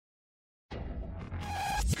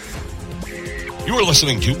You are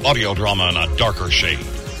listening to audio drama in a darker shade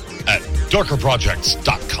at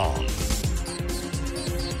darkerprojects.com.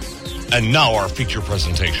 And now our feature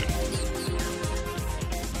presentation.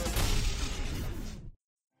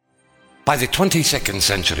 By the 22nd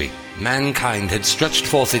century, mankind had stretched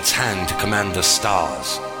forth its hand to command the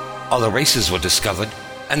stars. Other races were discovered,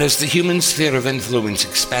 and as the human sphere of influence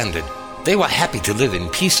expanded, they were happy to live in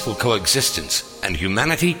peaceful coexistence, and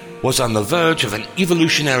humanity was on the verge of an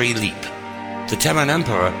evolutionary leap. The Terran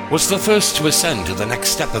Emperor was the first to ascend to the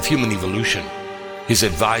next step of human evolution. His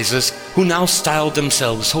advisors, who now styled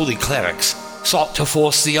themselves holy clerics, sought to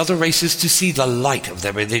force the other races to see the light of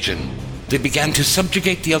their religion. They began to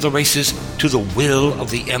subjugate the other races to the will of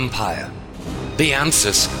the Empire. The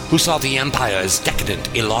Ansys, who saw the Empire as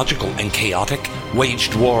decadent, illogical, and chaotic,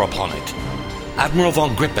 waged war upon it. Admiral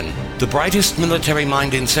von Grippen, the brightest military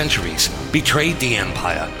mind in centuries, betrayed the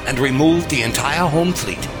Empire and removed the entire home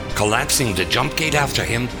fleet, collapsing the jump gate after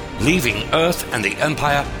him, leaving Earth and the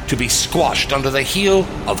Empire to be squashed under the heel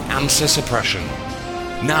of Ansys oppression.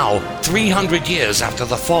 Now, 300 years after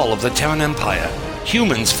the fall of the Terran Empire,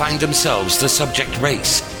 humans find themselves the subject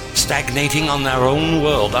race, stagnating on their own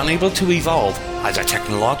world, unable to evolve, either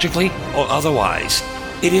technologically or otherwise.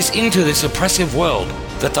 It is into this oppressive world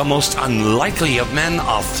that the most unlikely of men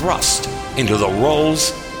are thrust into the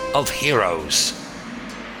roles of heroes.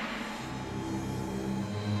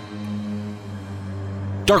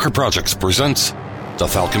 Darker Projects presents The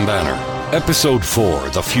Falcon Banner, Episode 4,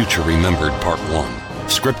 The Future Remembered, Part 1.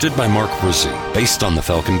 Scripted by Mark Bruzee, based on The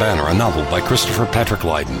Falcon Banner, a novel by Christopher Patrick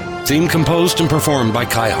Lydon. Theme composed and performed by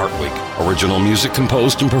Kai Hartwig. Original music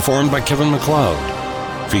composed and performed by Kevin MacLeod.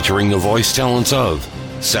 Featuring the voice talents of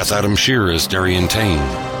Seth Adam Shear as Darian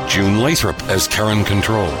Tane, June Lathrop as Karen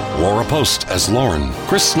Control, Laura Post as Lauren,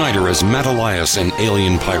 Chris Snyder as Matt Elias in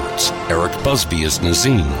Alien Pirates, Eric Busby as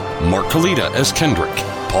Nazim, Mark Kalita as Kendrick,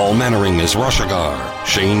 Paul Mannering as Rashagar,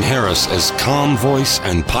 Shane Harris as Calm Voice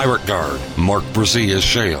and Pirate Guard, Mark Bruzee as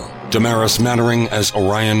Shale, Damaris Mannering as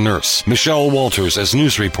Orion Nurse, Michelle Walters as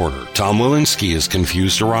News Reporter, Tom Walensky as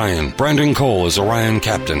Confused Orion, Brandon Cole as Orion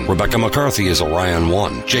Captain, Rebecca McCarthy as Orion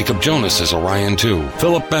 1, Jacob Jonas as Orion 2,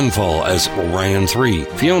 Philip Benfall as Orion 3,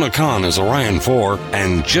 Fiona Khan as Orion 4,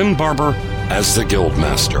 and Jim Barber as the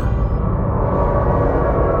Guildmaster.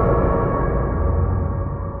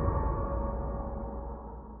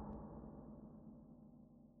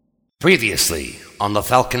 Previously on the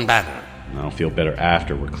Falcon Banner. I'll feel better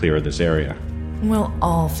after we're clear of this area. We'll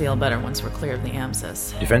all feel better once we're clear of the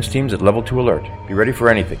Ansys. Defense teams at level 2 alert. Be ready for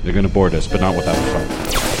anything. They're going to board us, but not without a fight.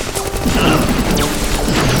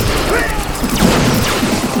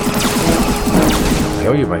 I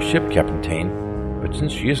owe you my ship, Captain Tane, but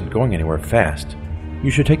since she isn't going anywhere fast, you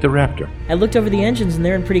should take the Raptor. I looked over the engines and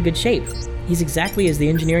they're in pretty good shape. He's exactly as the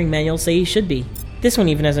engineering manuals say he should be. This one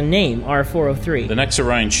even has a name, R403. The next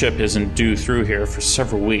Orion ship isn't due through here for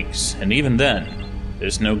several weeks, and even then,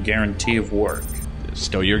 there's no guarantee of work.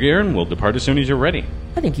 Stow your gear and we'll depart as soon as you're ready.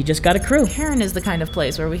 I think you just got a crew. Karen is the kind of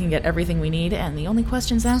place where we can get everything we need, and the only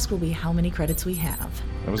questions asked will be how many credits we have.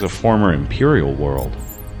 That was a former Imperial world.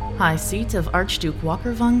 High seat of Archduke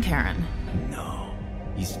Walker von Karen. No,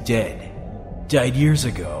 he's dead. Died years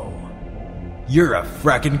ago. You're a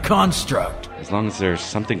frackin' construct. As long as there's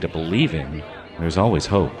something to believe in, there's always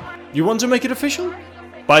hope. You want to make it official?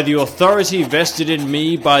 By the authority vested in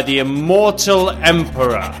me by the immortal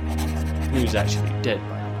Emperor, who's actually dead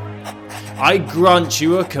by now, I grant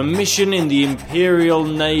you a commission in the Imperial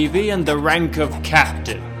Navy and the rank of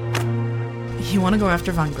Captain. You want to go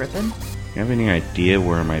after von Grippen? You have any idea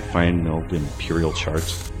where I might find old Imperial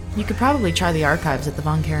charts? You could probably try the archives at the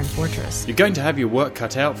Von Karen Fortress. You're going to have your work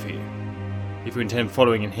cut out for you, if you intend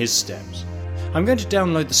following in his steps. I'm going to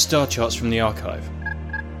download the star charts from the archive.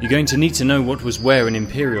 You're going to need to know what was where in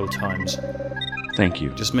Imperial times. Thank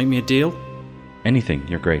you. Just make me a deal? Anything,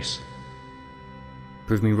 Your Grace.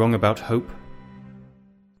 Prove me wrong about hope?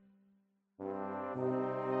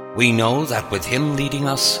 We know that with him leading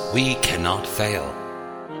us, we cannot fail.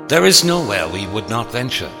 There is nowhere we would not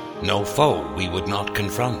venture, no foe we would not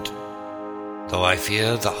confront. Though I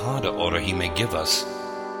fear the harder order he may give us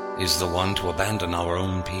is the one to abandon our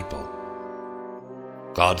own people.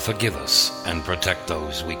 God forgive us and protect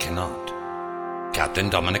those we cannot. Captain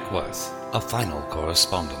Dominic Worth, a final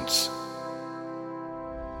correspondence.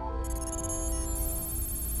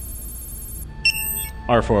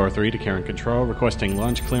 R403 to Karen Control, requesting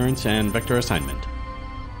launch clearance and vector assignment.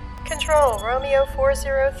 Control, Romeo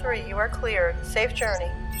 403, you are cleared. Safe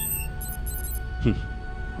journey.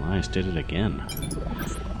 Elias did it again.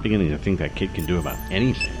 Beginning to think that kid can do about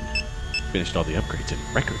anything. Finished all the upgrades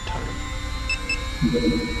in record time.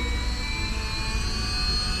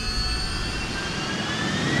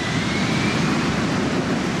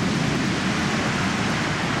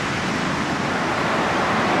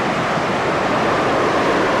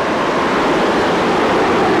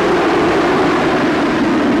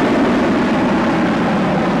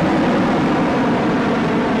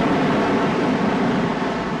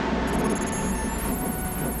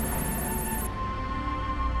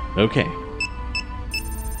 Okay.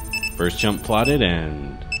 First jump plotted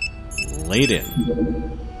and laid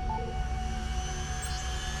in.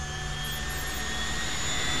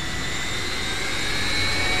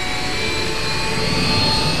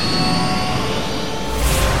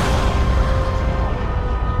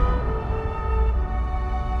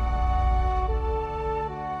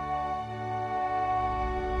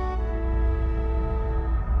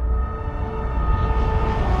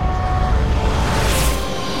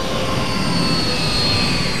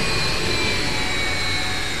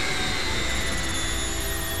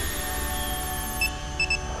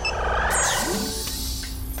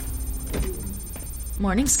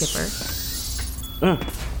 Morning, Skipper.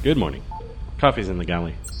 Good morning. Coffee's in the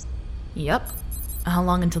galley. Yep. How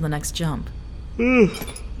long until the next jump? A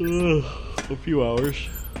few hours.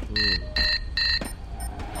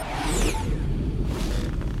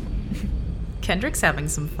 Kendrick's having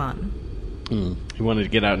some fun. He wanted to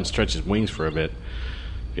get out and stretch his wings for a bit.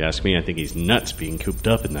 If you ask me, I think he's nuts being cooped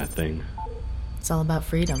up in that thing. It's all about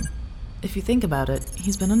freedom. If you think about it,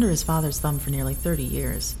 he's been under his father's thumb for nearly 30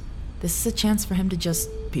 years. This is a chance for him to just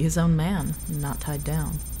be his own man, not tied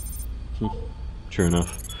down. Sure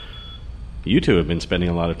enough. You two have been spending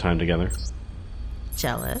a lot of time together.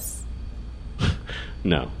 Jealous?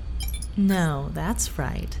 No. No, that's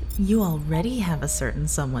right. You already have a certain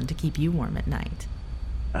someone to keep you warm at night.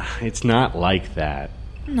 It's not like that.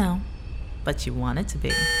 No, but you want it to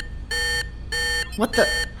be. What the...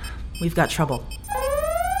 We've got trouble.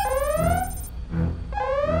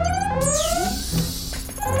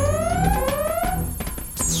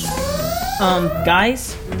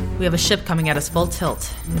 Guys? We have a ship coming at us full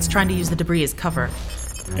tilt. It's trying to use the debris as cover.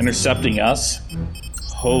 Intercepting us?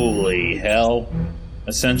 Holy hell.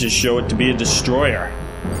 Ascensions show it to be a destroyer.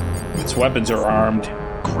 Its weapons are armed.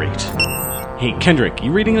 Great. Hey, Kendrick,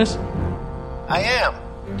 you reading this? I am.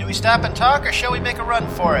 Do we stop and talk, or shall we make a run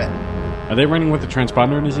for it? Are they running with the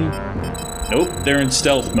transponder, Nazim? Nope, they're in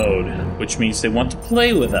stealth mode, which means they want to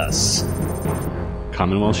play with us.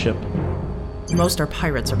 Commonwealth ship? Most are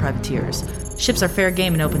pirates or privateers. Ships are fair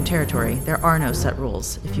game in open territory. There are no set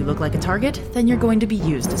rules. If you look like a target, then you're going to be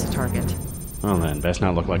used as a target. Well then, best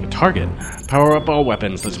not look like a target. Power up all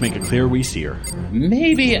weapons. Let's make it clear we see her.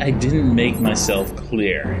 Maybe I didn't make myself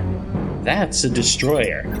clear. That's a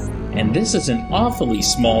destroyer, and this is an awfully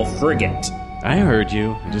small frigate. I heard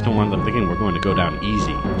you. I just don't want them thinking we're going to go down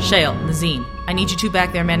easy. Shale, Nazim, I need you two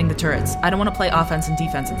back there manning the turrets. I don't want to play offense and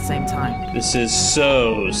defense at the same time. This is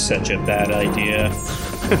such a bad idea.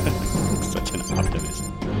 Such an optimist.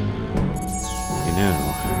 You know,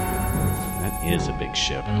 that is a big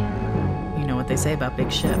ship. You know what they say about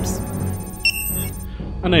big ships.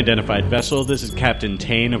 Unidentified vessel, this is Captain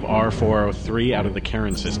Tane of R403 out of the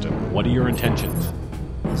Karen system. What are your intentions?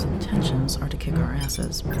 His intentions are to kick our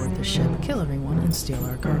asses, board the ship, kill everyone, and steal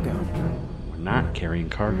our cargo. We're not carrying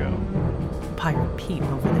cargo. Pirate Pete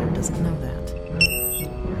over there doesn't know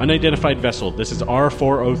that. Unidentified vessel, this is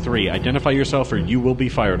R403. Identify yourself or you will be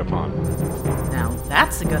fired upon. Now,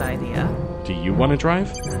 that's a good idea. Do you want to drive?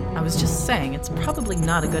 I was just saying, it's probably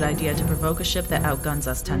not a good idea to provoke a ship that outguns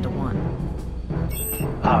us 10 to 1.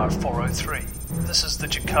 R403, this is the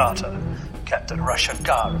Jakarta. Captain Rashad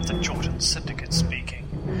Gar of the Jordan Syndicate speaking.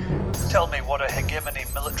 Tell me what a hegemony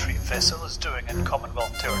military vessel is doing in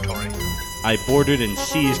Commonwealth territory. I boarded and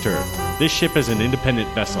seized her. This ship is an independent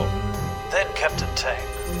vessel. Then, Captain Tane,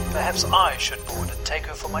 perhaps I should board and take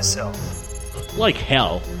her for myself. Like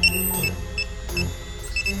hell.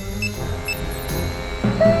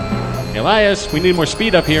 Elias, we need more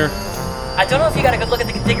speed up here. I don't know if you got a good look at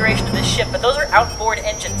the configuration of this ship, but those are outboard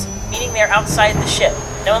engines, meaning they're outside the ship.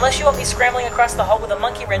 Now, unless you want me scrambling across the hull with a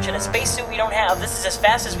monkey wrench and a spacesuit we don't have, this is as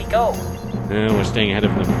fast as we go. We're staying ahead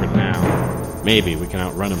of them for now. Maybe we can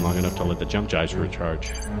outrun him long enough to let the jump drives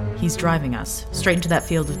recharge. He's driving us, straight into that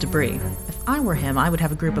field of debris. If I were him, I would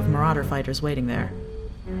have a group of Marauder fighters waiting there.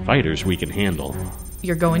 Fighters we can handle.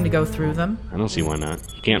 You're going to go through them? I don't see why not.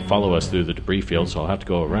 He can't follow us through the debris field, so I'll have to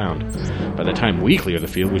go around. By the time we clear the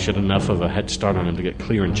field, we should have enough of a head start on him to get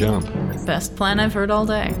clear and jump. Best plan I've heard all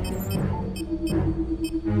day.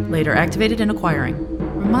 Later activated and acquiring.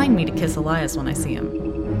 Remind me to kiss Elias when I see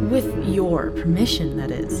him. With your permission, that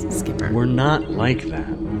is, Skipper. We're not like that.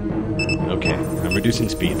 Okay, I'm reducing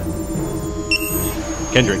speed.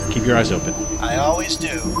 Kendrick, keep your eyes open. I always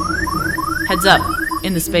do. Heads up.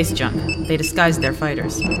 In the space junk. They disguised their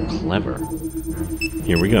fighters. Clever.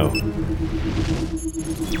 Here we go.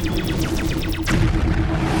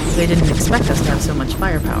 They didn't expect us to have so much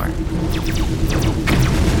firepower.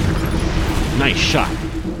 Nice shot.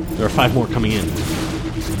 There are 5 more coming in.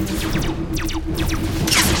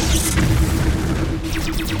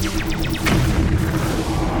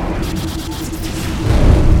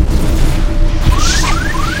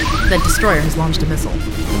 That destroyer has launched a missile.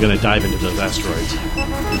 I'm gonna dive into those asteroids.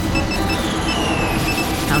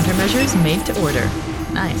 Countermeasures made to order.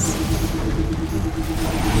 Nice.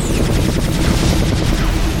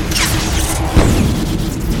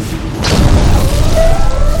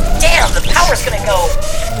 Damn, the power's gonna go!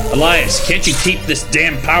 Elias, can't you keep this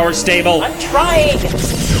damn power stable? I'm trying!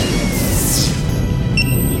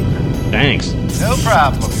 Thanks. No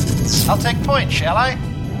problem. I'll take point, shall I?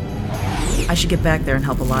 I should get back there and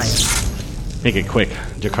help Elias. Make it quick.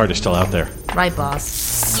 Jakarta's still out there. Right,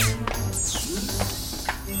 boss.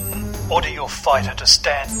 Order your fighter to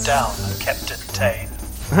stand down, Captain Tane.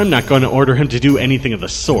 I'm not going to order him to do anything of the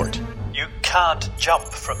sort. You can't jump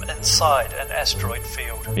from inside an asteroid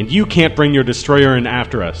field. And you can't bring your destroyer in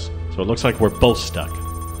after us, so it looks like we're both stuck.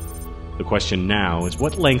 The question now is,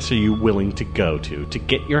 what lengths are you willing to go to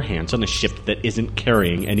get your hands on a ship that isn't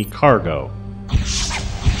carrying any cargo?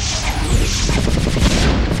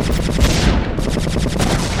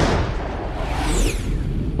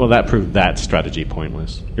 Well, that proved that strategy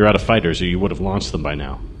pointless. You're out of fighters, or you would have launched them by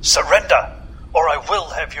now. Surrender, or I will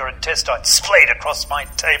have your intestines splayed across my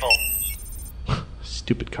table.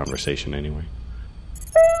 Stupid conversation, anyway.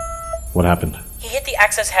 What happened? He hit the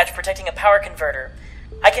access hatch protecting a power converter.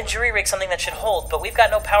 I can jury-rig something that should hold, but we've got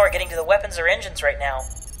no power getting to the weapons or engines right now.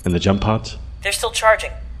 And the jump pods? They're still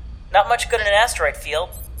charging. Not much good in an asteroid field,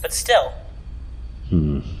 but still.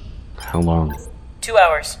 How long? 2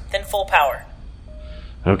 hours, then full power.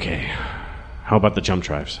 Okay. How about the jump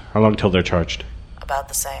drives? How long till they're charged? About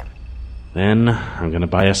the same. Then I'm gonna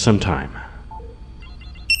buy us some time.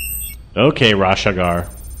 Okay, Rashagar.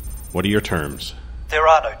 What are your terms? There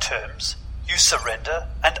are no terms. You surrender,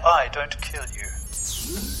 and I don't kill you.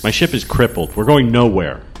 My ship is crippled. We're going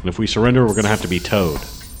nowhere. And if we surrender, we're gonna have to be towed.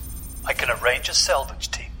 I can arrange a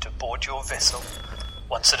salvage team to board your vessel.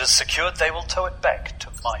 Once it is secured, they will tow it back to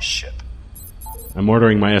my ship. I'm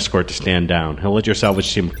ordering my escort to stand down. He'll let your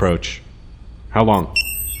salvage team approach. How long?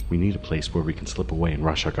 We need a place where we can slip away and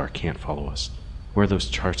Rashagar can't follow us. Where are those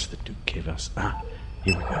charts that Duke gave us?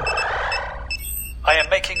 Here we go. I am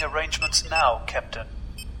making arrangements now, Captain.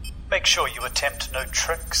 Make sure you attempt no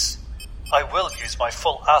tricks. I will use my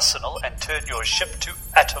full arsenal and turn your ship to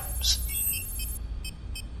atoms.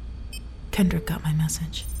 Kendrick got my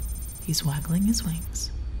message. He's waggling his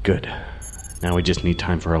wings. Good. Now we just need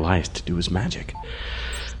time for Elias to do his magic.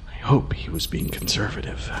 I hope he was being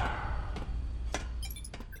conservative.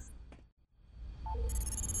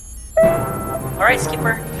 Alright,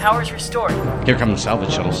 Skipper. Power's restored. Here come the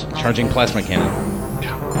salvage shuttles, charging plasma cannon.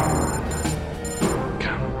 Come on.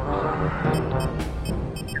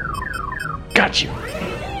 Got you.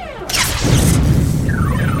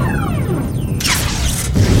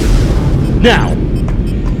 Now!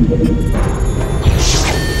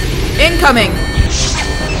 Incoming!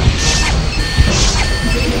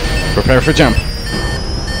 Prepare for jump.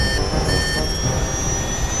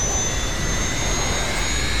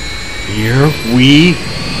 Here we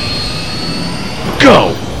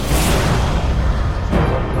go!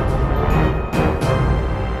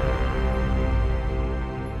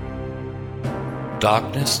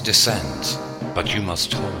 Darkness descends, but you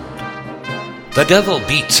must hold. The devil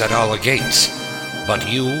beats at our gates, but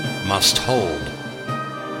you must hold.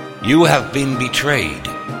 You have been betrayed,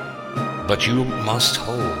 but you must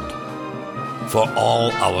hold. For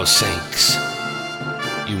all our sakes,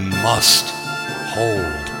 you must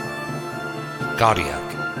hold.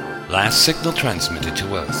 Cardiac, last signal transmitted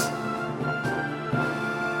to Earth.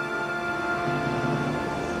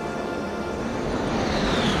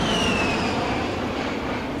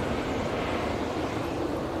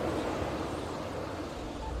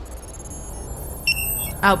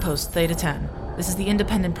 Outpost Theta 10. This is the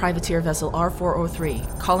independent privateer vessel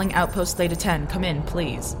R403. Calling Outpost Theta 10. Come in,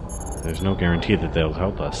 please. There's no guarantee that they'll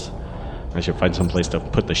help us. I should find some place to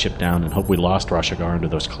put the ship down and hope we lost Rashagar into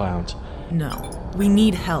those clouds. No. We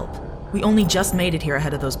need help. We only just made it here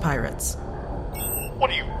ahead of those pirates. What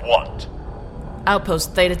do you want?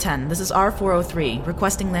 Outpost Theta 10. This is R403.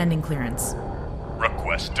 Requesting landing clearance.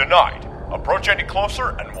 Request denied. Approach any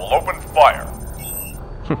closer and we'll open fire.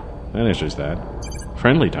 That answers that.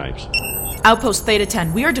 Friendly types. Outpost Theta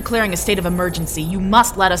 10, we are declaring a state of emergency. You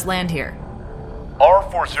must let us land here.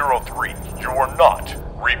 R403, you are not,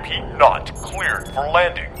 repeat not, cleared for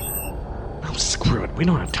landing. Oh, screw it. We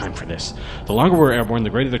don't have time for this. The longer we're airborne, the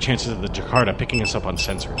greater the chances of the Jakarta picking us up on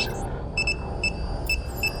sensors.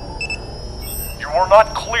 You are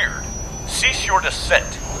not cleared. Cease your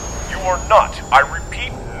descent. You are not, I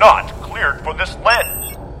repeat, not cleared for this landing.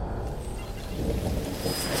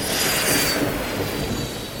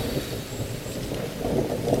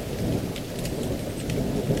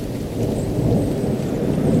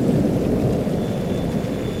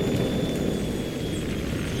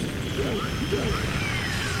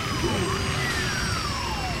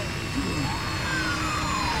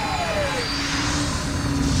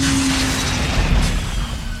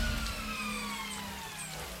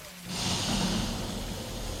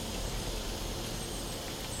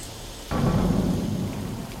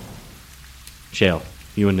 Shale,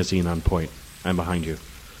 you and Nazine on point. I'm behind you.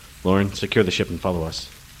 Lauren, secure the ship and follow us.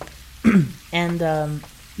 And,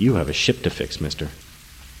 You have a ship to fix, mister.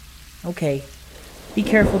 okay. Be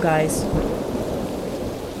careful, guys.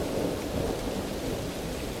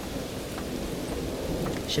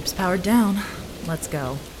 Ship's powered down. Let's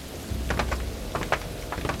go.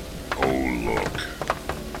 Oh, look.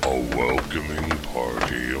 A welcoming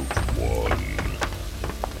party of one.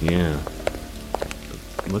 Yeah.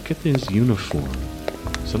 But look at his uniform.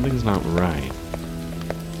 Something's not right.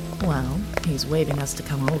 Well, he's waving us to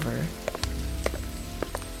come over.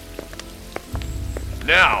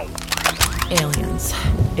 Now! Aliens.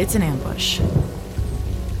 It's an ambush.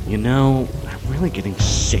 You know, I'm really getting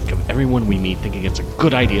sick of everyone we meet thinking it's a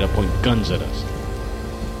good idea to point guns at us.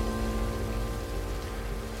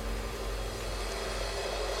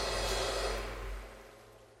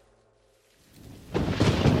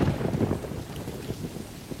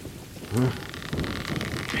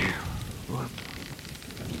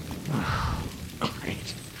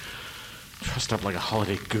 Great. Dressed up like a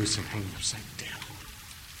holiday goose and hanging upside down.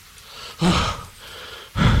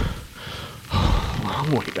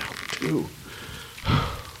 Long way down, too.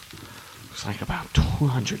 Looks like about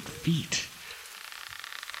 200 feet.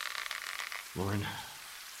 Lauren.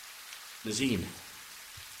 Nazine.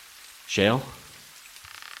 Shale?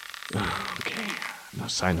 Okay, no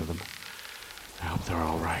sign of them. I hope they're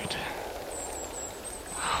all right.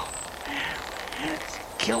 Oh, man, it's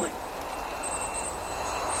killing.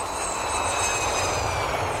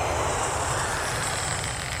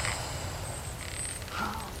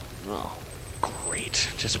 Oh, great.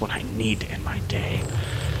 Just what I need to end my day.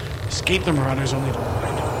 Escape the Marauders only to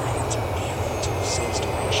wind up remains of evil to seize to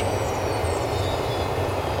Russia.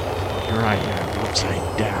 Here I am,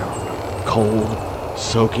 upside down, cold,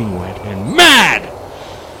 soaking wet, and mad!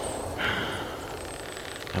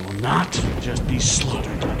 I will not just be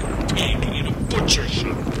slaughtered like a pig in a butcher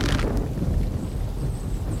shop.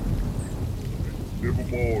 Never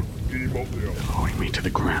mind. Get him up there. Lowering me to the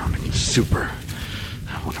ground. Super.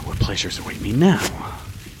 I wonder what pleasures await me now.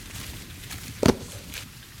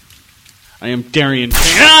 I am Darian.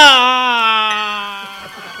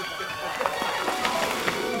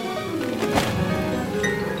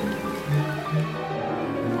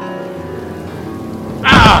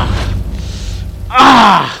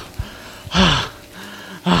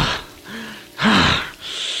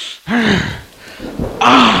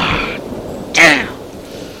 Damn!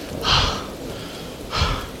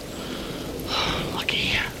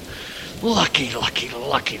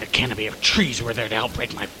 Lucky the canopy of trees were there to help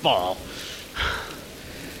break my fall.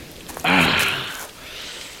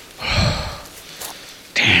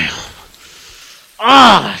 Damn.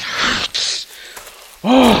 That hurts.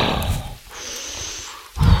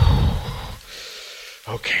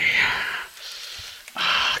 Okay.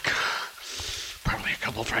 Probably a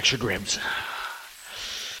couple fractured ribs.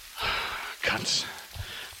 Cuts.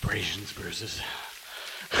 Abrasions, bruises.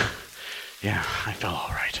 Yeah, I felt all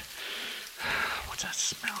right. What's that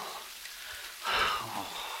smell?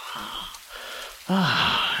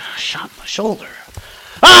 Shot in the shoulder.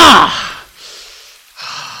 Well,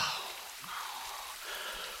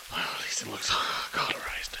 at least it looks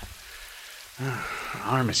cauterized.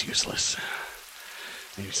 Arm is useless.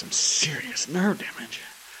 Maybe some serious nerve damage.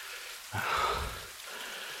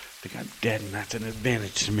 Think I'm dead, and that's an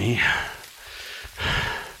advantage to me.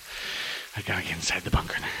 I gotta get inside the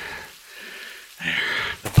bunker. There,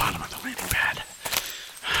 the bottom of the landing pad.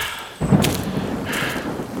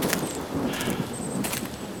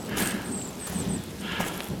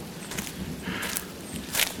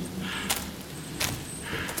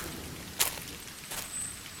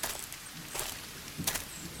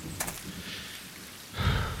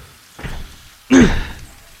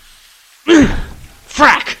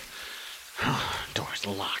 Frack! Door's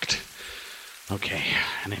locked. Okay,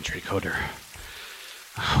 an entry coder.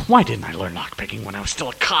 Why didn't I learn lockpicking when I was still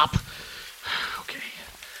a cop?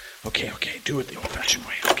 Okay. Do it the old-fashioned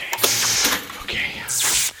way. Okay.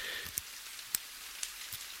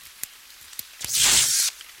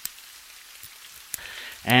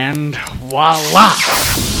 And voila!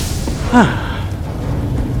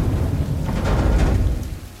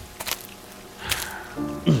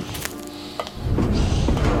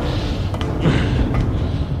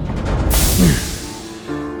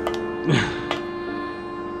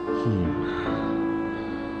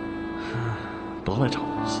 Bullet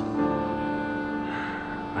holes.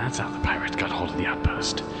 That's how the pirates got hold of the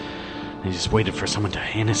outpost. They just waited for someone to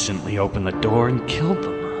innocently open the door and killed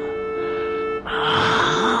them.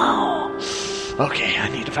 Oh. Okay, I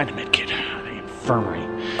need to find a medkit. The infirmary.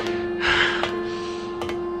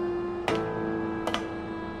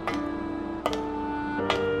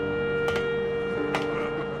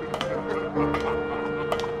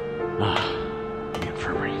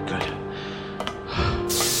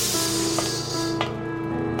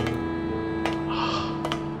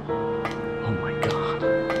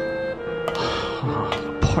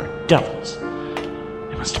 devils.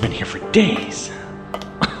 They must have been here for days.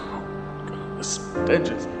 This stench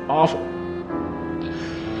is awful.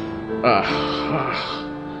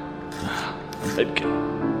 Redkin.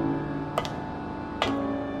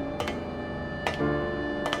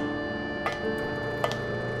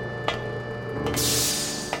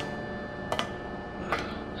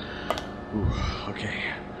 Okay.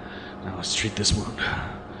 Now let's treat this wound.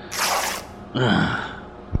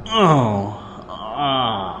 Oh,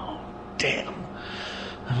 damn.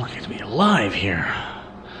 I'm lucky to be alive here.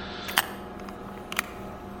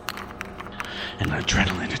 An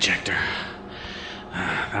adrenaline injector.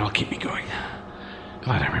 That'll keep me going.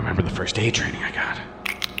 Glad I remember the first aid training I got.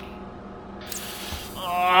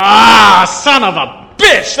 Son of a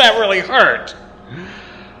bitch! That really hurt!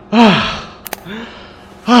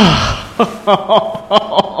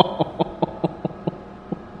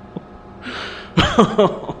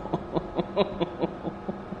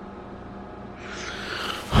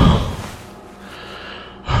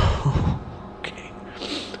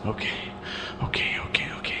 Okay.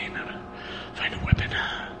 Now find a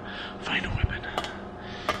weapon.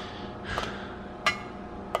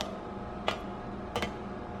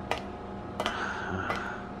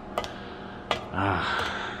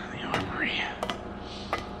 The armory.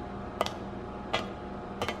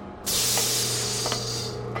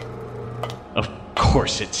 Of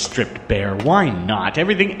course it's stripped bare. Why not?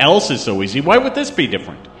 Everything else is so easy. Why would this be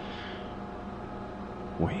different?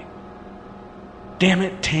 Wait. Damn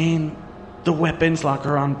it, Tane. The weapons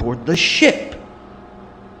locker on board the ship.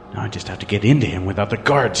 Now I just have to get into him without the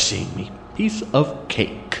guards seeing me. Piece of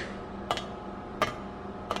cake.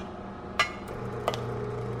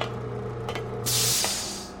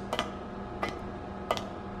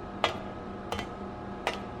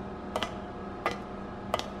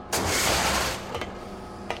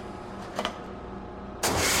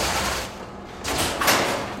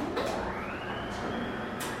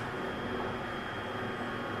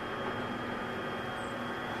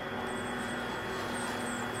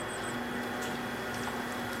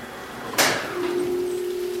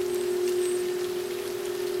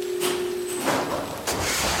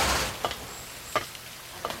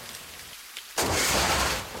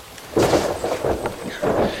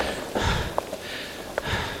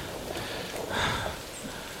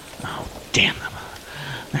 Damn them.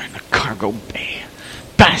 They're in the cargo bay.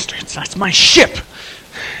 Bastards, that's my ship!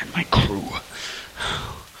 And my crew.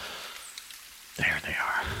 There they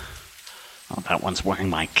are. Oh, that one's wearing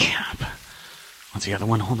my cap. What's the other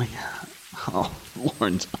one holding? Oh,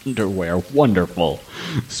 Lorne's underwear. Wonderful.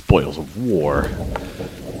 Spoils of war.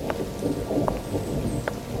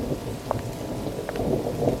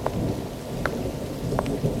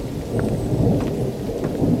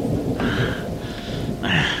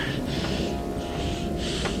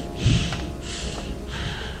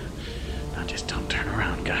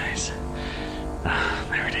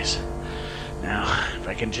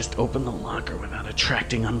 I can just open the locker without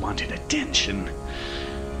attracting unwanted attention.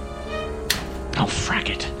 Oh, frack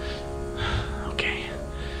it. Okay.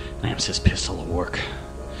 Lamps' pistol will work.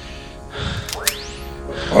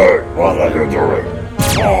 Hey, what are you doing?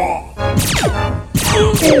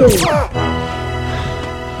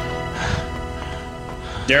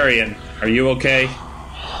 Darian, are you okay?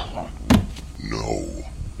 No.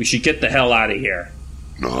 We should get the hell out of here.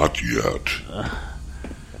 Not yet.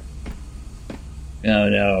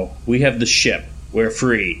 No. We have the ship. We're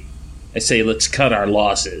free. I say let's cut our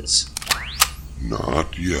losses.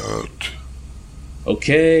 Not yet.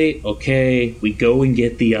 Okay. We go and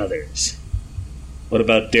get the others. What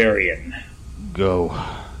about Darian? Go.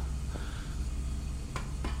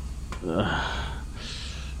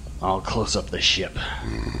 I'll close up the ship.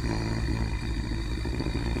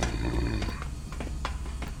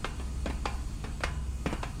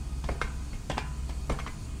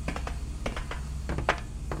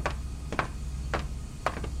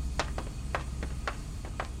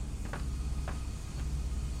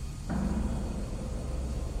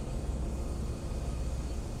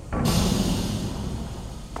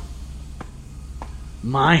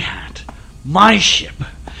 My hat. My ship.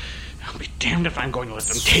 I'll be damned if I'm going to let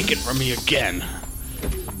them take it from me again.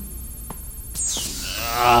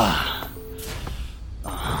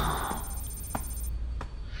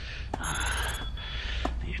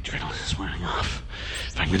 The adrenaline is wearing off.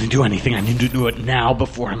 If I'm going to do anything, I need to do it now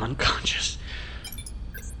before I'm unconscious.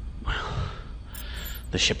 Well,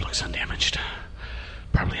 the ship looks undamaged.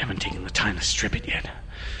 Probably haven't taken the time to strip it yet.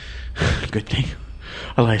 Good thing.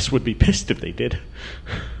 Elias would be pissed if they did.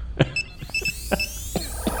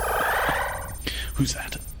 Who's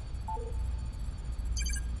that?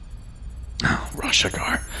 Oh,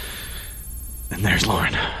 Rashagar. And there's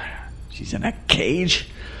Lauren. She's in a cage.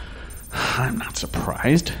 I'm not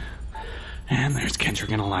surprised. And there's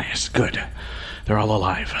Kendrick and Elias. Good. They're all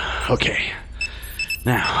alive. Okay.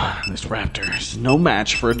 Now, this raptor is no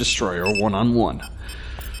match for a destroyer one-on-one.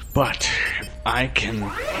 But if I can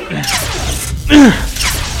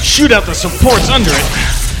shoot out the supports under it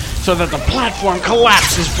so that the platform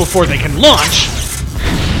collapses before they can launch.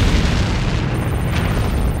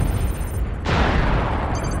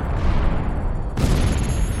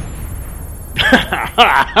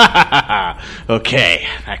 Okay,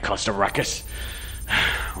 that caused a ruckus.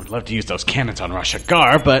 I would love to use those cannons on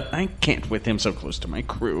Rashagar, but I can't with him so close to my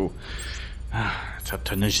crew. It's up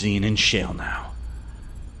to Nazine and Shale now.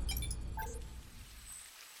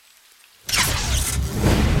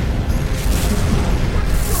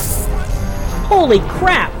 Holy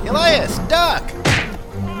crap! Elias, duck!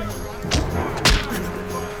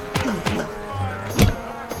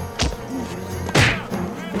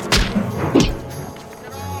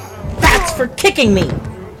 That's for kicking me!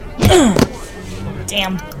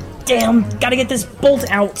 Damn, gotta get this bolt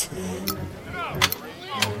out.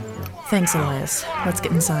 Thanks, Elias. Let's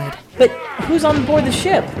get inside. But who's on board the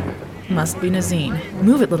ship? Must be Nazine.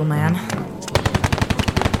 Move it, little man.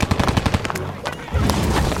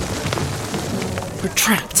 We're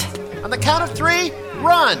trapped. On the count of 3,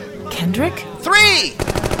 run! Kendrick? 3!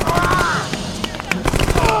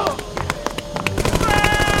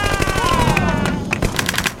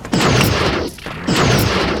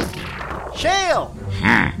 Shale!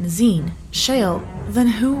 Nazine. Shale. Then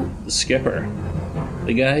who? The skipper.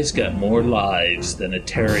 The guy's got more lives than a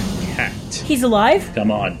Terran cat. He's alive? Come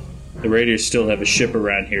on. The Raiders still have a ship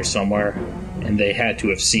around here somewhere, and they had to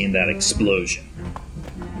have seen that explosion.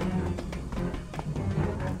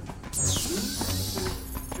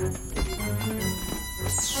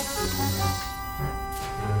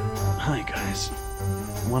 Hi, guys.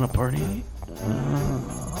 Want a party?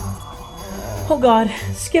 Oh god,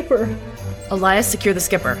 Skipper. Elias, secure the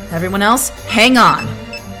skipper. Everyone else, hang on.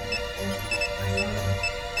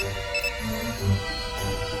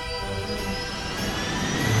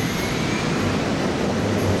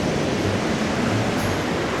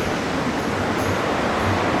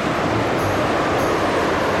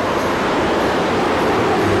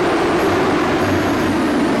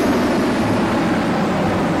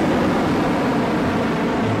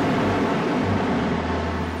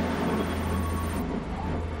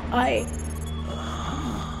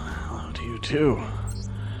 Hello to you too.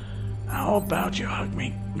 How about you hug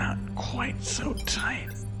me not quite so tight?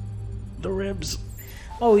 The ribs.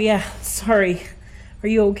 Oh yeah, sorry. Are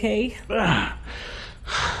you okay? How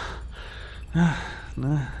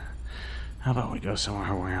about we go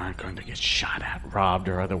somewhere where we aren't going to get shot at, robbed,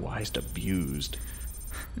 or otherwise abused?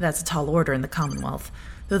 That's a tall order in the Commonwealth.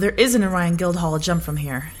 Though there is an Orion Guildhall a jump from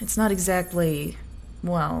here. It's not exactly...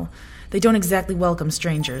 well, they don't exactly welcome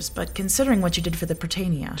strangers, but considering what you did for the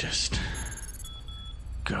Britannia... Just...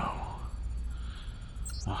 go.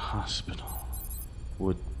 A hospital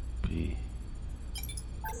would be...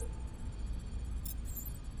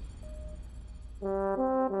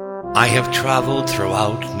 I have traveled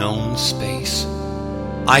throughout known space.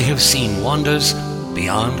 I have seen wonders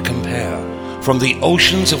beyond compare, from the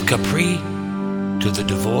oceans of Capri to the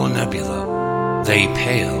Devore Nebula. They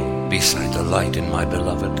pale beside the light in my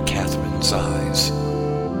beloved Catherine's eyes.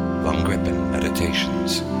 Von Grippen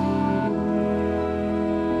Meditations.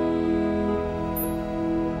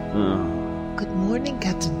 Good morning,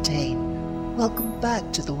 Captain Tane. Welcome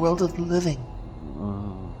back to the world of the living.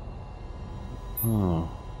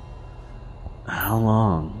 How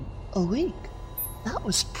long? A week. That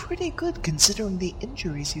was pretty good considering the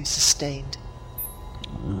injuries you sustained.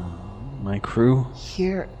 My crew?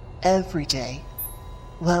 Here every day.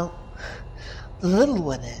 Well, the little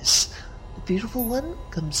one is. The beautiful one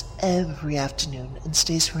comes every afternoon and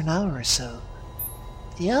stays for an hour or so.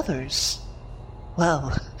 The others...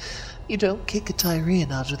 well, you don't kick a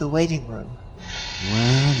Tyrian out of the waiting room. Where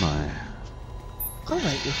am I? I'll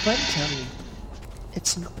let your friend tell you.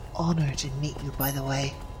 It's an honor to meet you, by the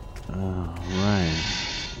way. Oh, right.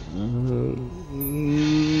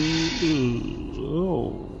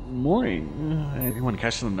 Morning. Anyone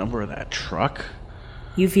catch the number of that truck?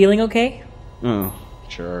 You feeling okay? Oh,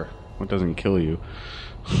 sure. What doesn't kill you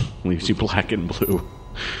leaves you black and blue.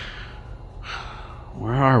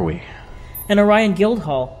 Where are we? An Orion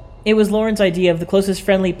Guildhall. It was Lauren's idea of the closest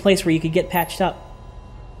friendly place where you could get patched up.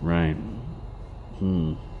 Right.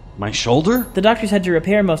 My shoulder? The doctors had to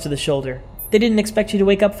repair most of the shoulder. They didn't expect you to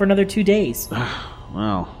wake up for another 2 days.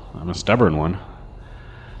 Well, I'm a stubborn one.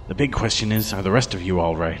 The big question is, are the rest of you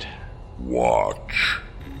all right? Watch.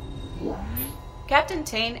 Captain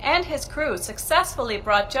Tane and his crew successfully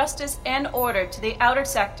brought justice and order to the outer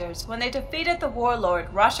sectors when they defeated the warlord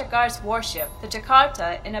Rashagar's warship, the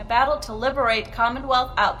Jakarta, in a battle to liberate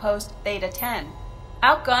Commonwealth Outpost Theta 10.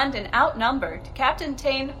 Outgunned and outnumbered, Captain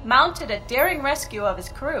Tane mounted a daring rescue of his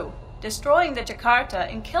crew, destroying the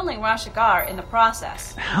Jakarta and killing Rashagar in the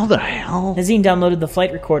process. How the hell? Nazine downloaded the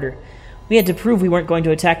flight recorder. We had to prove we weren't going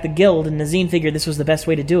to attack the guild, and Nazine figured this was the best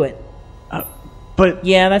way to do it. But...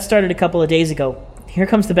 Yeah, that started a couple of days ago. Here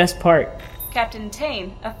comes the best part. Captain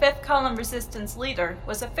Tane, a 5th Column Resistance leader,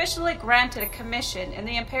 was officially granted a commission in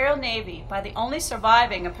the Imperial Navy by the only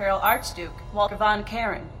surviving Imperial Archduke, Walter von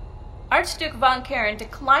Karen. Archduke von Karen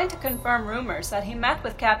declined to confirm rumors that he met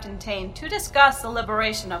with Captain Tane to discuss the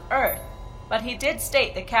liberation of Earth, but he did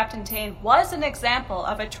state that Captain Tane was an example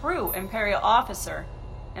of a true Imperial officer,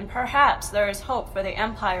 and perhaps there is hope for the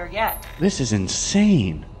Empire yet. This is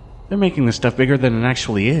insane. They're making this stuff bigger than it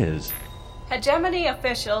actually is. Hegemony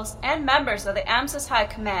officials and members of the AMSIS High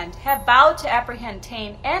Command have vowed to apprehend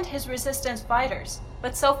Tane and his resistance fighters,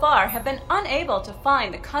 but so far have been unable to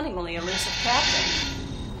find the cunningly elusive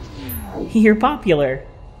captain. You're popular.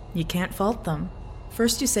 You can't fault them.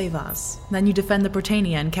 First you save us, then you defend the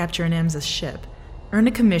Britannia and capture an AMSIS ship. Earn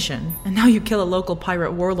a commission, and now you kill a local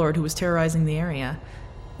pirate warlord who was terrorizing the area.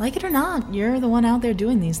 Like it or not, you're the one out there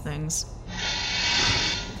doing these things.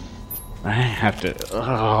 I have to...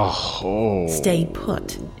 Oh. Stay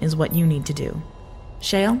put is what you need to do.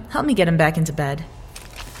 Shale, help me get him back into bed.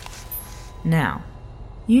 Now,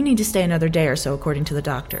 you need to stay another day or so according to the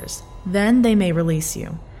doctors. Then they may release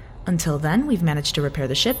you. Until then, we've managed to repair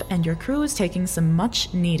the ship, and your crew is taking some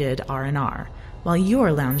much-needed R&R, while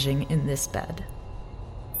you're lounging in this bed.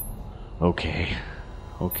 Okay.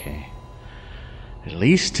 At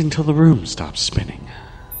least until the room stops spinning.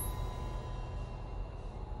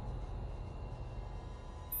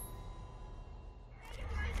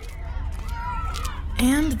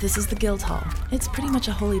 And this is the guild hall. It's pretty much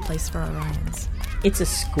a holy place for Orions. It's a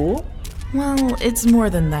school? Well, it's more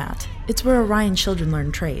than that. It's where Orion children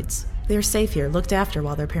learn trades. They are safe here, looked after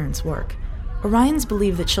while their parents work. Orions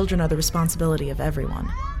believe that children are the responsibility of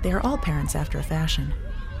everyone. They are all parents after a fashion.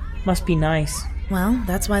 Must be nice. Well,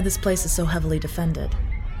 that's why this place is so heavily defended.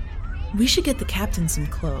 We should get the captain some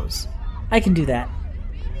clothes. I can do that.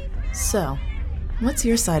 So, what's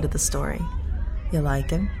your side of the story? You like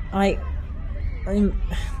him?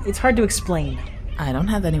 It's hard to explain. I don't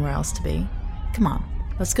have anywhere else to be. Come on,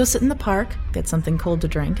 let's go sit in the park, get something cold to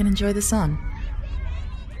drink, and enjoy the sun.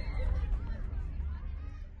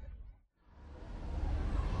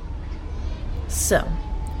 So,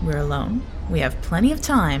 we're alone. We have plenty of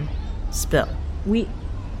time. Spill.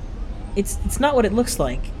 It's not what it looks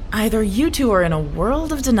like. Either you two are in a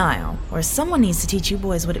world of denial, or someone needs to teach you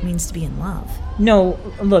boys what it means to be in love. No,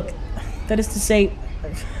 look, that is to say...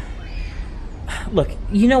 Look,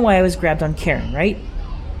 you know why I was grabbed on Karen, right?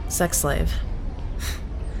 Sex slave.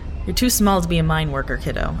 You're too small to be a mine worker,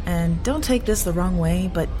 kiddo. And don't take this the wrong way,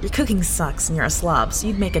 but your cooking sucks and you're a slob, so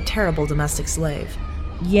you'd make a terrible domestic slave.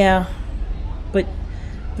 Yeah, but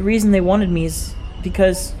the reason they wanted me is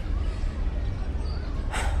because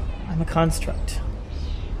I'm a construct.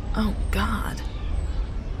 Oh, God.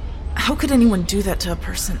 How could anyone do that to a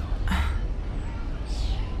person?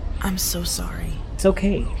 I'm so sorry. It's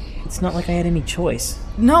okay. It's not like I had any choice.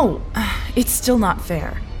 No, it's still not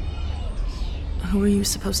fair. Who are you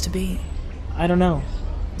supposed to be? I don't know.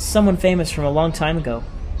 Someone famous from a long time ago.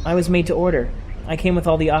 I was made to order. I came with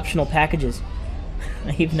all the optional packages.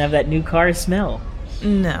 I even have that new car smell.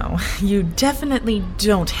 No, you definitely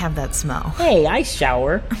don't have that smell. Hey, I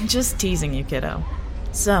shower. I'm just teasing you, kiddo.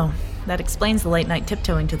 So, that explains the late-night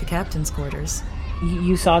tiptoeing to the captain's quarters.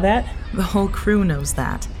 You saw that? The whole crew knows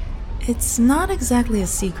that. It's not exactly a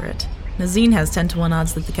secret. Nazine has 10-to-1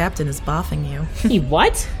 odds that the captain is boffing you. He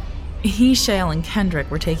what? He, Shale, and Kendrick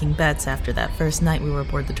were taking bets after that first night we were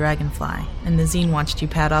aboard the Dragonfly, and Nazine watched you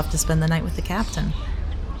pad off to spend the night with the captain.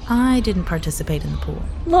 I didn't participate in the pool.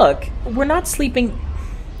 Look, we're not sleeping...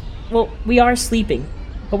 Well, we are sleeping,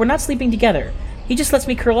 but we're not sleeping together. He just lets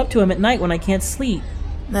me curl up to him at night when I can't sleep.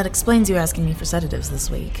 That explains you asking me for sedatives this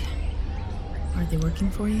week. Are they working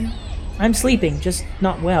for you? I'm sleeping, just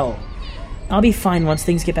not well. I'll be fine once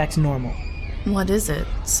things get back to normal. What is it?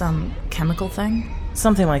 Some chemical thing?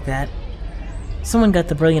 Something like that. Someone got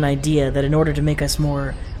the brilliant idea that in order to make us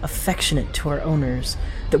more affectionate to our owners,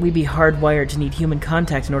 that we'd be hardwired to need human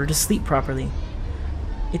contact in order to sleep properly.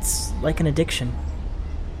 It's like an addiction.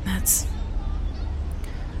 That's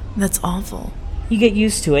awful. You get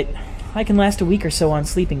used to it. I can last a week or so on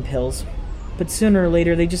sleeping pills. But sooner or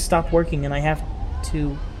later they just stop working and I have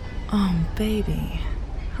to... Oh, baby.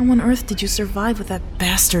 How on earth did you survive with that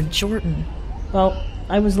bastard Jordan? Well,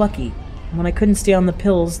 I was lucky. When I couldn't stay on the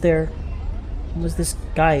pills, there was this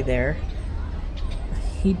guy there.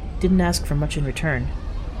 He didn't ask for much in return.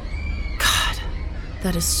 God,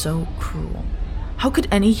 that is so cruel. How could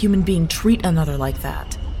any human being treat another like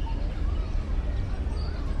that?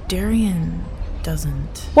 Darian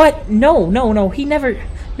doesn't... What? No, he never...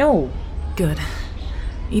 No. Good.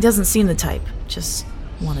 He doesn't seem the type. Just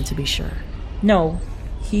wanted to be sure. No,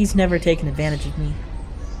 he's never taken advantage of me.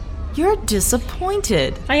 You're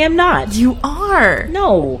disappointed. I am not. You are.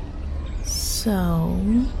 No. So...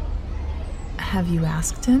 have you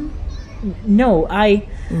asked him? No,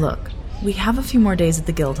 Look, we have a few more days at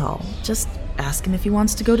the Guildhall. Just ask him if he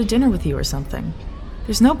wants to go to dinner with you or something.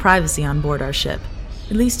 There's no privacy on board our ship.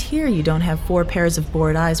 At least here you don't have 4 pairs of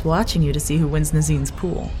bored eyes watching you to see who wins Nazine's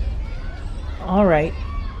pool. All right,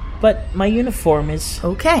 but my uniform is...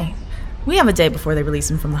 Okay. We have a day before they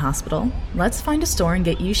release him from the hospital. Let's find a store and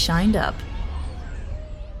get you shined up.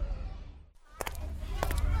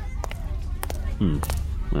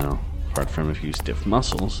 Well, apart from a few stiff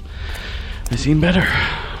muscles, I seem better.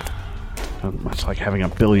 Not much like having a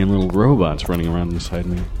billion little robots running around inside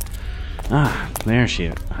me. Ah, there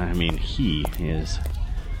he is.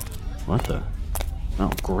 What the?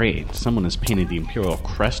 Oh, great. Someone has painted the Imperial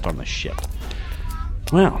crest on the ship.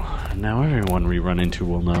 Well, now everyone we run into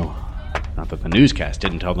will know. Not that the newscast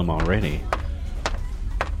didn't tell them already.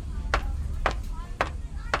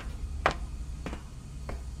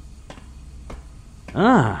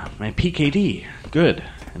 Ah, my PKD. Good.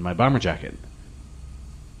 And my bomber jacket.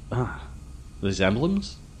 Ah, those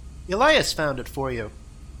emblems? Elias found it for you.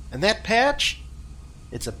 And that patch?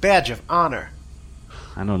 It's a badge of honor.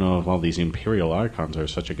 I don't know if all these Imperial icons are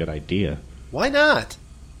such a good idea. Why not?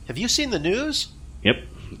 Have you seen the news? Yep,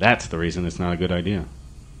 that's the reason it's not a good idea.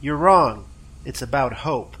 You're wrong. It's about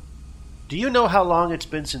hope. Do you know how long it's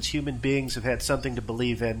been since human beings have had something to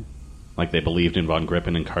believe in? Like they believed in Von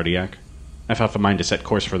Grippen and Cardiac? I thought the mind to set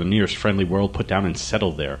course for the nearest friendly world, put down and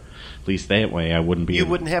settled there. At least that way I wouldn't be... You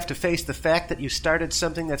wouldn't have to face the fact that you started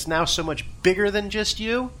something that's now so much bigger than just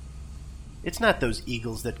you? It's not those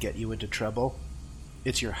eagles that get you into trouble.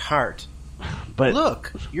 It's your heart. But...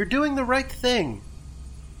 Look, you're doing the right thing.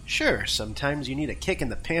 Sure, sometimes you need a kick in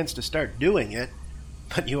the pants to start doing it,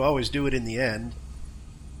 but you always do it in the end.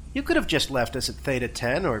 You could have just left us at Theta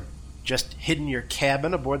 10, or just hidden your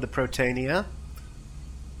cabin aboard the Protania.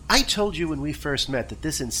 I told you when we first met that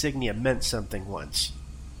this insignia meant something once.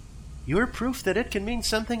 You're proof that it can mean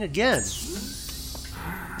something again.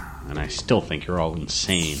 And I still think you're all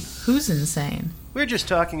insane. Who's insane? We're just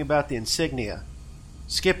talking about the insignia.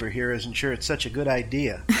 Skipper here isn't sure it's such a good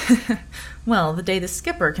idea. Well, the day the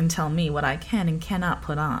skipper can tell me what I can and cannot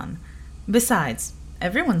put on. Besides,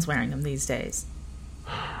 everyone's wearing them these days.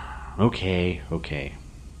 Okay.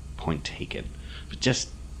 Point taken. But just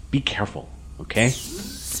be careful, okay?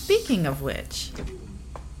 Speaking of which...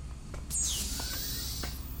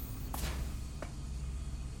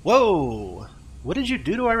 Whoa! What did you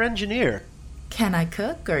do to our engineer? Can I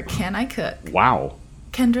cook or can I cook? Wow.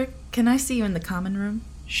 Kendrick, can I see you in the common room?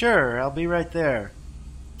 Sure, I'll be right there.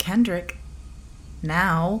 Kendrick.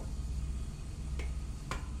 Now.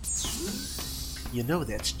 You know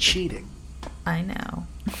that's cheating. I know.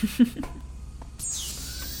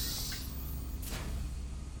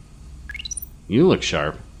 You look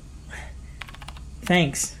sharp.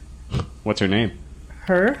 Thanks. What's her name?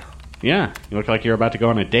 Her? Yeah, you look like you're about to go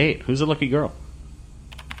on a date. Who's the lucky girl?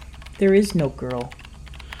 There is no girl.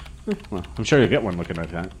 Well, I'm sure you'll get one looking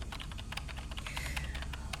like that.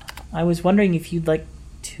 I was wondering if you'd like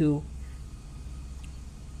to,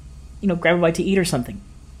 grab a bite to eat or something.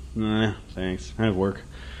 Nah, thanks. I have work.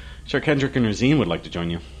 Sure, Kendrick and Razine would like to join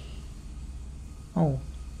you. Oh,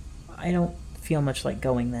 I don't feel much like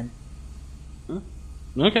going then. Huh?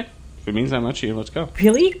 Okay. If it means that much to you, let's go.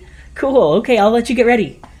 Really? Cool. Okay, I'll let you get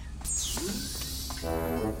ready.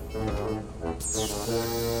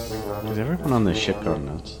 Has everyone on this ship gone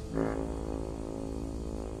nuts?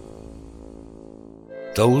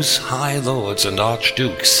 Those High Lords and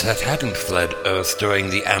Archdukes that hadn't fled Earth during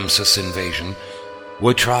the Amsis invasion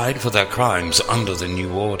were tried for their crimes under the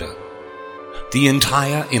New Order. The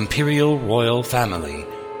entire Imperial royal family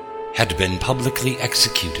had been publicly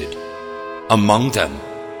executed. Among them,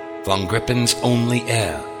 Von Grippen's only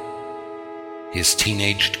heir, his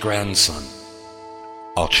teenaged grandson,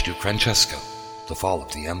 Archduke Francesco, the fall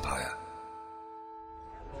of the Empire.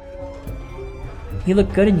 You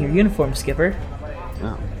look good in your uniform, Skipper.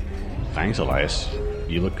 Oh, thanks, Elias.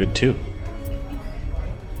 You look good too.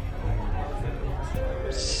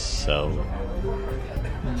 So...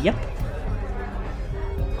 Yep.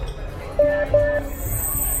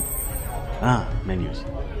 Menus.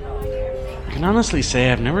 I can honestly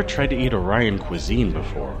say I've never tried to eat Orion cuisine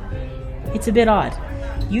before. It's a bit odd.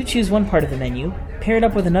 You choose one part of the menu, pair it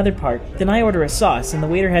up with another part, then I order a sauce, and the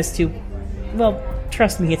waiter has to... Well,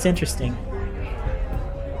 trust me, it's interesting.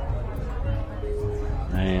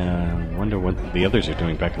 I wonder what the others are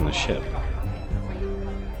doing back on the ship.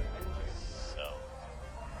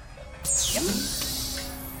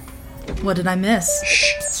 What did I miss?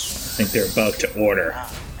 Shh. I think they're about to order.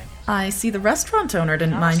 I see the restaurant owner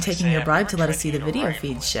didn't mind taking your bribe to let us see the video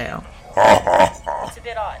feed, Shale. It's a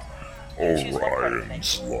bit odd.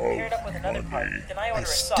 Orion's love money. I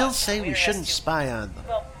still say we shouldn't spy on them.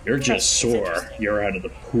 You're just sore. You're out of the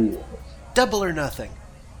pool. Double or nothing.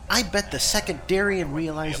 I bet the second Darian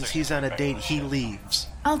realizes he's on a date, he leaves.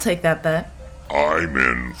 I'll take that bet. I'm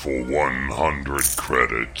in for 100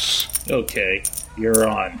 credits. Okay, you're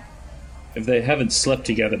on. If they haven't slept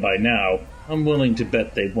together by now, I'm willing to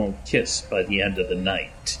bet they won't kiss by the end of the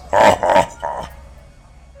night.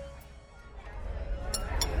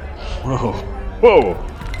 Whoa. Whoa.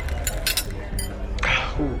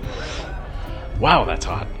 Wow, that's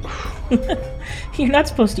hot. You're not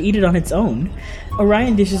supposed to eat it on its own.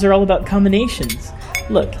 Orion dishes are all about combinations.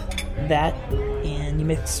 Look, that, and you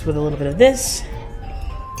mix with a little bit of this.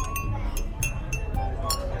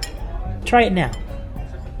 Try it now.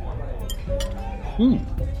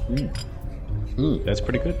 That's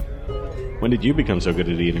pretty good. When did you become so good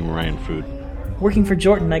at eating Orion food? Working for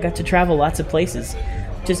Jordan, I got to travel lots of places.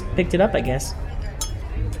 Just picked it up, I guess.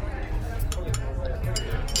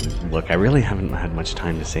 Look, I really haven't had much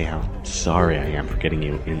time to say how sorry I am for getting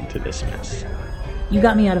you into this mess. You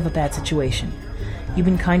got me out of a bad situation. You've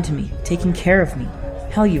been kind to me, taking care of me.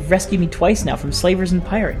 Hell, you've rescued me twice now from slavers and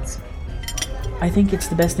pirates. I think it's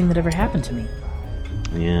the best thing that ever happened to me.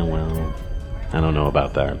 Yeah, well, I don't know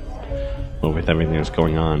about that. Well, with everything that's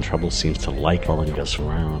going on, trouble seems to like following us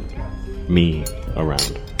around. Me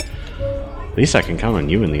around. At least I can count on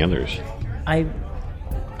you and the others. I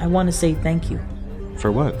want to say thank you.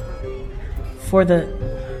 For what? For the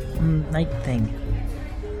night thing.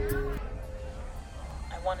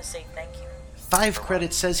 I want to say thank you. 5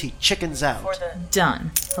 credits says he chickens out.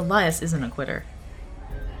 Done. Elias isn't a quitter.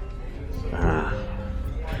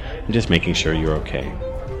 I'm just making sure you're okay.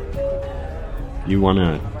 You want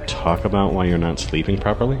to talk about why you're not sleeping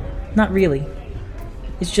properly? Not really.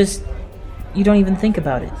 It's just, you don't even think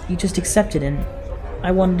about it. You just accept it, and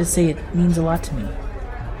I wanted to say it means a lot to me.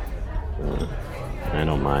 I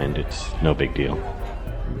don't mind. It's no big deal.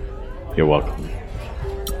 You're welcome.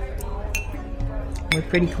 We're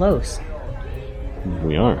pretty close.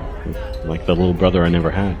 We are. Like the little brother I never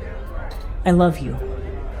had. I love you.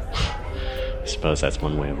 I suppose that's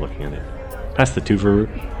one way of looking at it. Pass the 2 for root.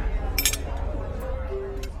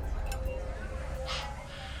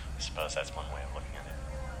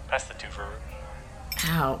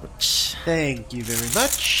 Ouch. Thank you very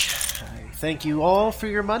much. I thank you all for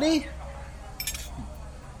your money.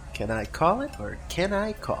 Can I call it, or can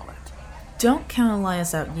I call it? Don't count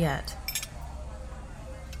Elias out yet.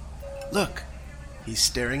 Look, he's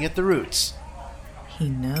staring at the roots. He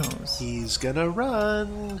knows. He's gonna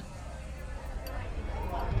run.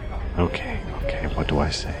 Okay, what do I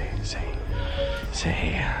say?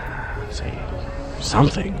 Say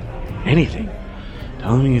something. Anything.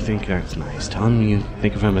 Tell him you think that's nice. Tell him you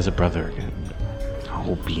think of him as a brother again.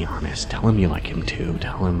 Oh, be honest. Tell him you like him too.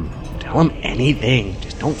 Tell him anything.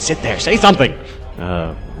 Just don't sit there. Say something.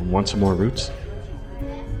 Want some more roots?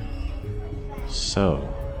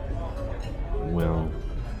 So, well,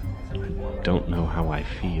 I don't know how I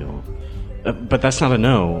feel. But that's not a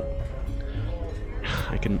no.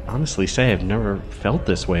 I can honestly say I've never felt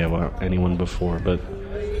this way about anyone before, but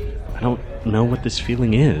I don't know what this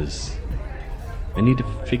feeling is. I need to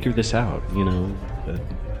figure this out, you know,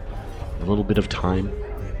 a little bit of time.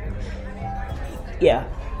 Yeah.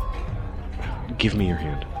 Give me your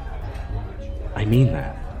hand. I mean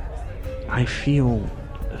that. I feel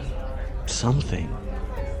something.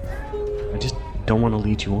 I just don't want to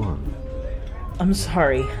lead you on. I'm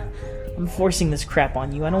sorry. I'm forcing this crap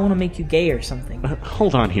on you. I don't want to make you gay or something.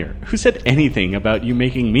 Hold on here. Who said anything about you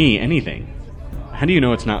making me anything? How do you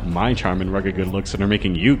know it's not my charm and rugged good looks that are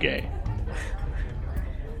making you gay?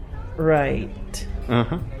 Right.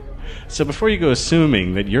 Uh-huh. So before you go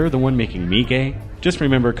assuming that you're the one making me gay, just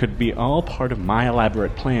remember it could be all part of my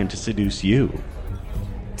elaborate plan to seduce you.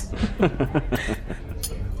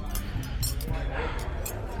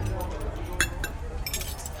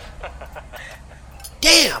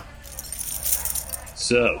 Damn!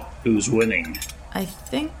 So, who's winning? I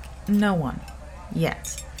think no one.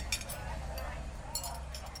 Yet.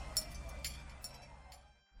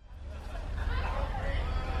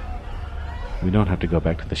 We don't have to go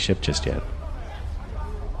back to the ship just yet.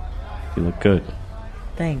 You look good.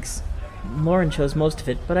 Thanks. Lauren chose most of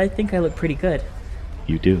it, but I think I look pretty good.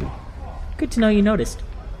 You do. Good to know you noticed.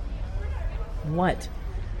 What?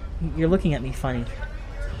 You're looking at me funny.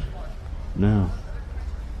 No.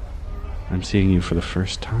 I'm seeing you for the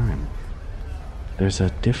first time. There's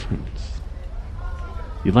a difference.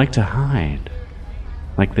 You like to hide.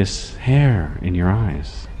 Like this hair in your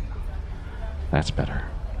eyes. That's better.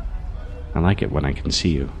 I like it when I can see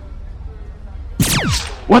you.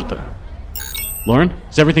 What the? Lauren,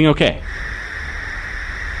 is everything okay?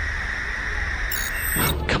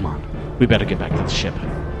 Come on. We better get back to the ship.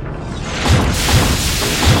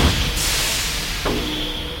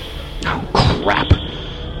 Oh, crap.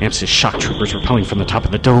 Amps' shock troopers repelling from the top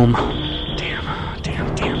of the dome.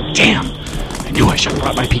 Damn. I knew I should have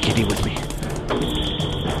brought my PKD with me.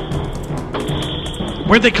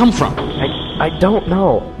 Where'd they come from? I don't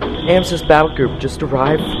know. Amps' battle group just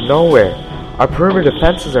arrived from nowhere. Our perimeter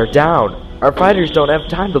defenses are down. Our fighters don't have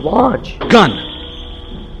time to launch. Gun!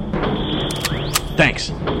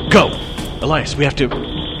 Thanks. Go! Elias, we have to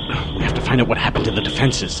find out what happened to the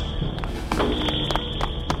defenses.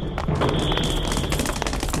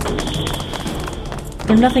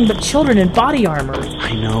 They're nothing but children in body armor.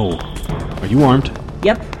 I know. Are you armed?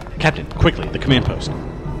 Yep. Captain, quickly, the command post.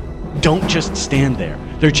 Don't just stand there.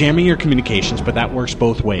 They're jamming your communications, but that works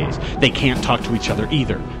both ways. They can't talk to each other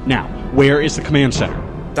either. Now, where is the command center?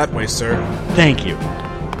 That way, sir. Thank you.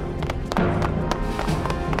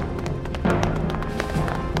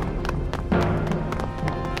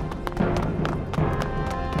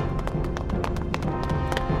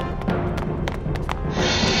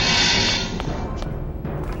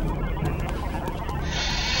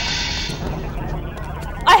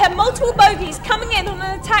 I have multiple bogies coming in on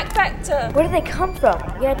an attack vector. Where did they come from?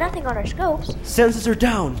 We had nothing on our scopes. Sensors are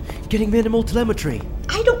down. Getting minimal telemetry.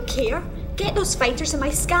 I don't care. Get those fighters in my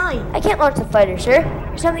sky. I can't launch the fighter, sir.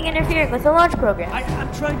 There's something interfering with the launch program.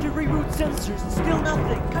 I'm trying to reroute sensors. Still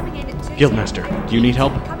nothing. Coming in at 2. Guildmaster, do you need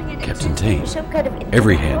help? Captain Tane, Some kind of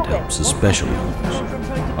every hand helps, especially yours.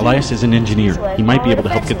 Elias is an engineer. He might be able to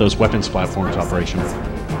help get those weapons platforms operational.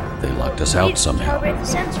 They locked us out somehow.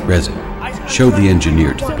 Bruzee, show the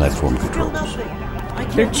engineer to the platform controls.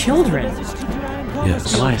 They're children.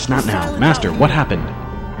 Yes. Elias, not now. Master, what happened?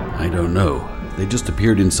 I don't know. They just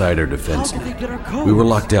appeared inside our defense net. We were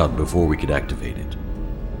locked out before we could activate it.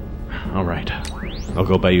 All right. I'll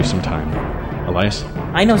go buy you some time. Elias?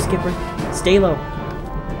 I know, Skipper. Stay low.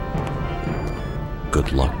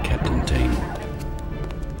 Good luck, Captain Tane.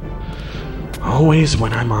 Always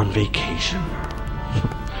when I'm on vacation.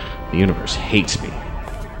 The universe hates me.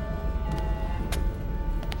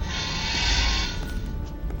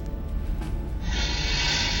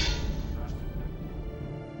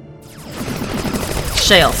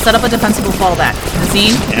 Shale, set up a defensible fallback.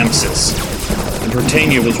 Nazim? Emphasis.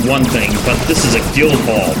 Britannia was one thing, but this is a guild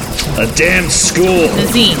hall. A damn school!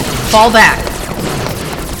 Nazim, fall back.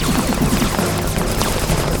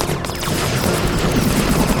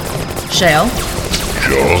 Shale?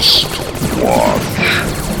 Just watch.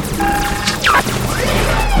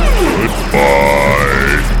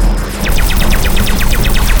 Goodbye.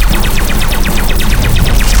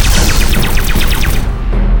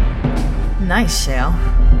 Nice, Shale.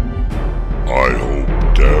 I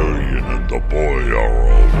hope Darian and the boy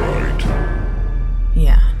are alright.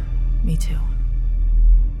 Yeah, me too.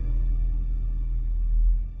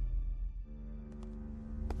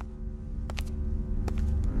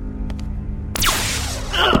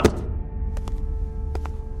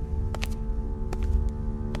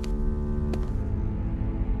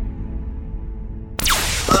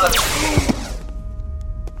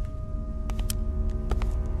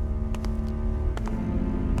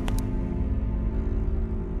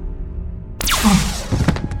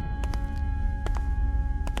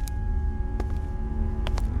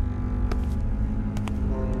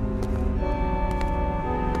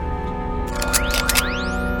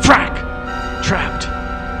 Trapped.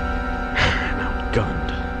 And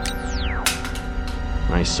outgunned.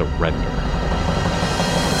 I surrender.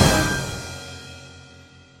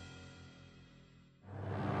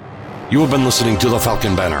 You have been listening to The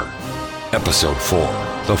Falcon Banner, Episode 4,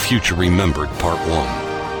 The Future Remembered, Part 1.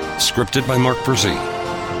 Scripted by Mark Bruzee.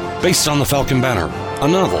 Based on The Falcon Banner, a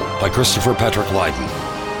novel by Christopher Patrick Lydon.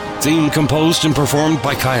 Theme composed and performed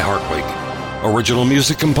by Kai Hartwig. Original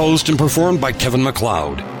music composed and performed by Kevin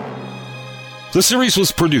MacLeod. The series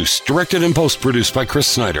was produced, directed, and post-produced by Chris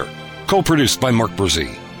Snyder. Co-produced by Mark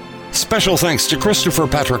Bruzee. Special thanks to Christopher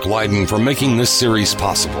Patrick Lydon for making this series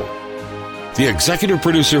possible. The executive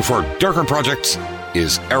producer for Darker Projects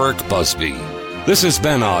is Eric Busby. This has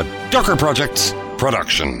been a Darker Projects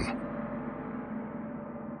production.